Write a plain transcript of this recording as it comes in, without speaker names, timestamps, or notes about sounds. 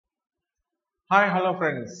Hi, hello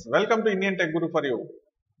friends. Welcome to Indian Tech Guru for you.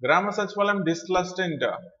 Grammar Sachvalam disclustent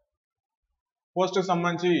post కు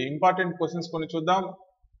సంబంధించి important questions కొన్ని చూద్దాం.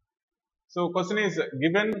 So question is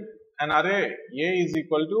given an array A is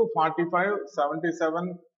equal to 45, 77,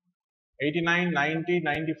 89, 90,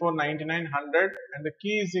 94, 99, 100 and the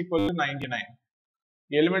key is equal to 99.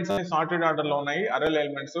 ఈ elements అన్ని sorted order లో ఉన్నాయి అరే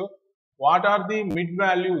elements. What are the mid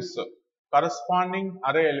values corresponding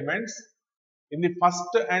అరే elements in the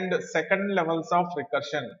first and second levels of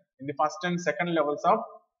recursion? In the first and second levels of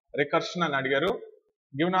recursion అని అడిగారు.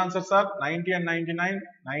 Given answers are 90 and 99,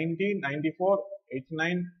 90, 94,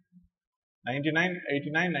 89, 99,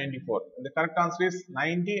 89, 94. And the correct answer is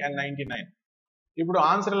 90 and 99. ఇప్పుడు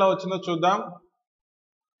answer ఎలా వచ్చిందో చూద్దాం.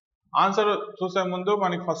 Answer చూసే ముందు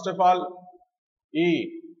మనకి ఫస్ట్ ఆఫ్ ఆల్ ఈ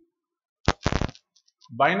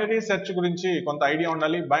బైనరీ సెర్చ్ గురించి కొంత ఐడియా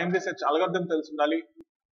ఉండాలి. బైనరీ సెర్చ్ అల్గారిథం తెలిసి ఉండాలి.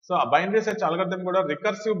 సో ఆ బైనరీ సెర్చ్ అల్గారిథం కూడా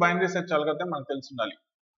రికర్సివ్ బైనరీ సెర్చ్ అల్గారిథం మనకు తెలిసి ఉండాలి.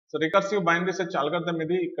 So recursive binary search algorithm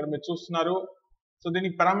ఇది ఇక్కడ మీరు చూస్తున్నారు. సో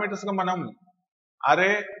దీనికి పారామీటర్స్ గా మనం అరే,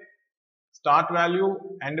 start value,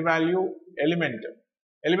 end value, element.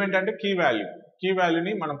 Element అంటే కీ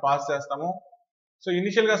వాల్యూని మనం పాస్ చేస్తాము. సో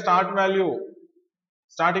ఇనిషియల్ గా స్టార్ట్ వాల్యూ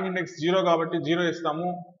స్టార్టింగ్ ఇండెక్స్ 0 కాబట్టి 0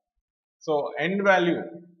 ఇస్తాము. So end value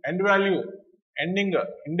ending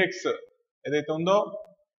index ఏదైతే ఉందో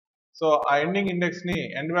సో ఆ ఎండింగ్ ఇండెక్స్ ని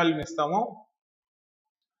ఎండ్ వాల్యూని ఇస్తాము.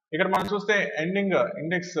 ఇక్కడ మనం చూస్తే ఎండింగ్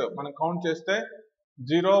ఇండెక్స్ మనం కౌంట్ చేస్తే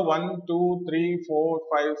 0, 1, 2, 3, 4,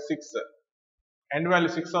 5, 6 ఎండ్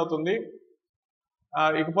వాల్యూ 6 అవుతుంది.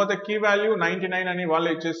 ఇకపోతే కీ వాల్యూ 99 అని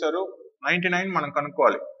వాళ్ళే ఇచ్చేసారు. 99 మనం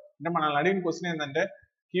కనుక్కోవాలి. అంటే మనల్ని అడిగిన క్వశ్చన్ ఏంటంటే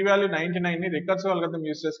కీ వాల్యూ 99 ని రికర్సివ్ అల్గారిథం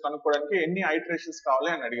యూజ్ చేసి కనుక్కోవడానికి ఎన్ని ఐటరేషన్స్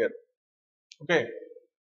కావాలి అని అడిగారు. ఓకే,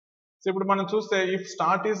 సో ఇప్పుడు మనం చూస్తే if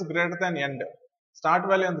start is greater than end, start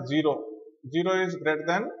value అంత 0 ఈస్ గ్రేటర్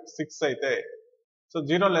దాన్ 6 అయితే, so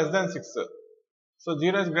 0 less than 6, so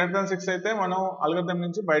 0 is greater than 6 అయితే మనం అల్గారిథం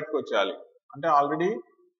నుంచి బయటకు వచ్చేయాలి. అంటే ఆల్రెడీ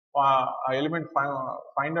ఆ ఎలిమెంట్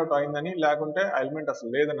ఫైండ్ అవుట్ అయిందని, లేకుంటే ఆ ఎలిమెంట్ అసలు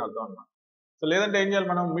లేదని అర్థం అన్నమాట. సో లేదంటే ఏం చేయాలి,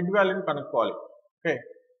 మనం మిడ్ వాల్యూని కనుక్కోవాలి. ఓకే,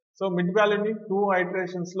 సో మిడ్ వాల్యూని 2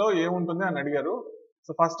 ఐటరేషన్స్ లో ఏముంటుంది అని అడిగారు.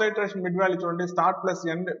 So first iteration mid value చూడండి, స్టార్ట్ ప్లస్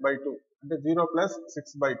ఎండ్ బై 2 అంటే 0 ప్లస్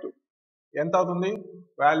 6/2 ఎంత అవుతుంది,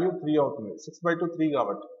 వాల్యూ 3 అవుతుంది. 6/2 3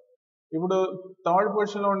 కాబట్టి. ఇప్పుడు థర్డ్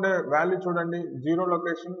పొజిషన్ లో ఉండే వాల్యూ చూడండి, 0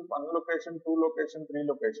 లొకేషన్, 1 లొకేషన్, 2 లొకేషన్, 3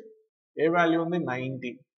 లొకేషన్, ఏ వాల్యూ ఉంది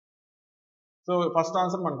 90. సో ఫస్ట్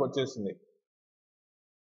ఆన్సర్ మనకు వచ్చేసింది.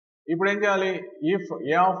 ఇప్పుడు ఏం చేయాలి, if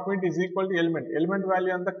A of mid is equal to element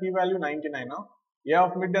value అంతా key value 99, A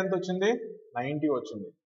of mid ఎంత వచ్చింది 90 వచ్చింది.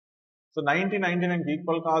 సో 90 99కి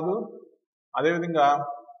ఈక్వల్ కాదు, అదేవిధంగా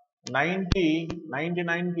 90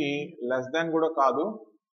 99కి లెస్ దాన్ కూడా కాదు.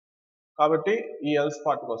 కాబట్టి ఈ ఎల్స్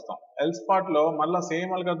పార్ట్కి వస్తాం. ఎల్స్ పార్ట్ లో మళ్ళీ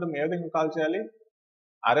సేమ్ అల్గారిథం ఏ విధంగా కాల్ చేయాలి,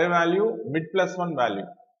 అరే value mid plus 1 value.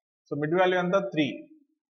 So mid value ఎంత 3,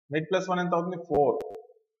 మిడ్ ప్లస్ 1 ఎంత అవుతుంది 4,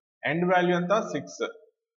 ఎండ్ వాల్యూ ఎంత 6,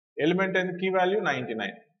 ఎలిమెంట్ ఎంత కీ వాల్యూ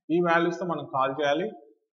 99. ఈ వాల్యూస్ తో మనం కాల్ చేయాలి.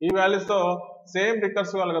 ఈ వాల్యూస్ తో సేమ్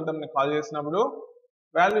రికర్సివ్ అల్గారిథం ని కాల్ చేసినప్పుడు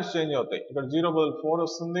వాల్యూస్ చేంజ్ అవుతాయి. ఇక్కడ 0 బదులు 4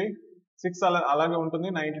 వస్తుంది, 6 అలాగే ఉంటుంది,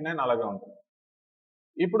 99 అలాగే ఉంటుంది.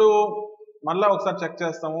 ఇప్పుడు మళ్ళా ఒకసారి చెక్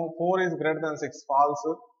చేస్తాము. 4 ఈజ్ గ్రేటర్ దాన్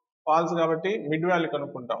 6 ఫాల్స్ కాబట్టి మిడ్ వాల్యూ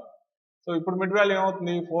కనుక్కుంటాం. సో ఇప్పుడు మిడ్ వాల్యూ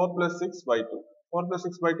ఏమవుతుంది 4 ప్లస్ 6/2, 4 ప్లస్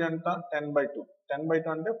 6/2 ఎంత 10/2, 10/2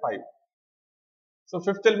 అంటే 5. సో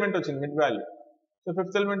ఫిఫ్త్ ఎలిమెంట్ వచ్చింది mid value. So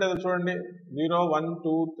fifth element ఏదో చూడండి, 0, 1,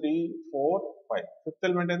 2, 3, 4, 5. ఫిఫ్త్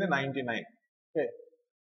ఎలిమెంట్ అయితే 99. ఓకే,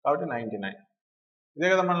 కాబట్టి 99. ఇదే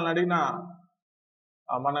కదా మనల్ని అడిగిన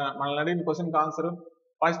క్వశ్చన్కి ఆన్సర్.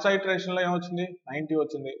 ఫస్ట్ ఐటరేషన్ లో ఏమొచ్చింది 90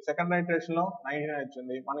 వచ్చింది, సెకండ్ ఐటరేషన్ లో 99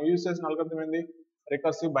 వచ్చింది. మనం యూజ్ చేసిన అల్గారిథం ఏంది,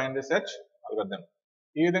 రికర్సివ్ బైనరీ సెర్చ్ అల్గారిథం.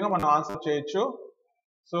 ఈ విధంగా మనం ఆన్సర్ చేయొచ్చు.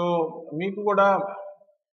 సో మీకు కూడా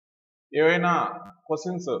ఏవైనా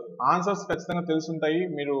క్వశ్చన్స్ ఆన్సర్స్ ఖచ్చితంగా తెలుసుంటాయి.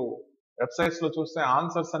 మీరు వెబ్సైట్స్ లో చూస్తే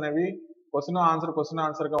ఆన్సర్స్ అనేవి క్వశ్చన్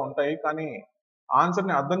ఆన్సర్ గా ఉంటాయి. కానీ ఆన్సర్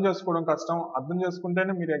ని అర్థం చేసుకోవడం కష్టం. అర్థం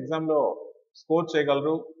చేసుకుంటేనే మీరు ఎగ్జామ్ లో స్కోర్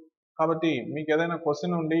చేయగలరు. కాబట్టి మీకు ఏదైనా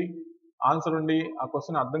క్వశ్చన్ ఉండి ఆన్సర్ ఉండి ఆ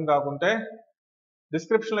క్వశ్చన్ అర్థం కాకుంటే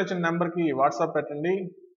డిస్క్రిప్షన్ లో ఇచ్చిన నెంబర్ కి వాట్సాప్ పెట్టండి.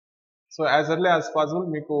 So as early as possible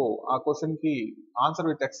మీకు ఆ క్వశ్చన్ కి ఆన్సర్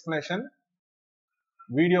విత్ ఎక్స్ప్లెనేషన్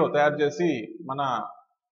వీడియో తయారు చేసి మన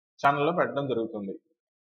ఛానల్లో పెట్టడం జరుగుతుంది.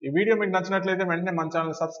 ఈ వీడియో మీకు నచ్చినట్లయితే వెంటనే మన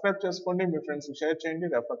ఛానల్ సబ్స్క్రైబ్ చేసుకోండి, మీ ఫ్రెండ్స్ షేర్ చేయండి,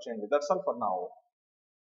 రెఫర్ చేయండి. That's all for now.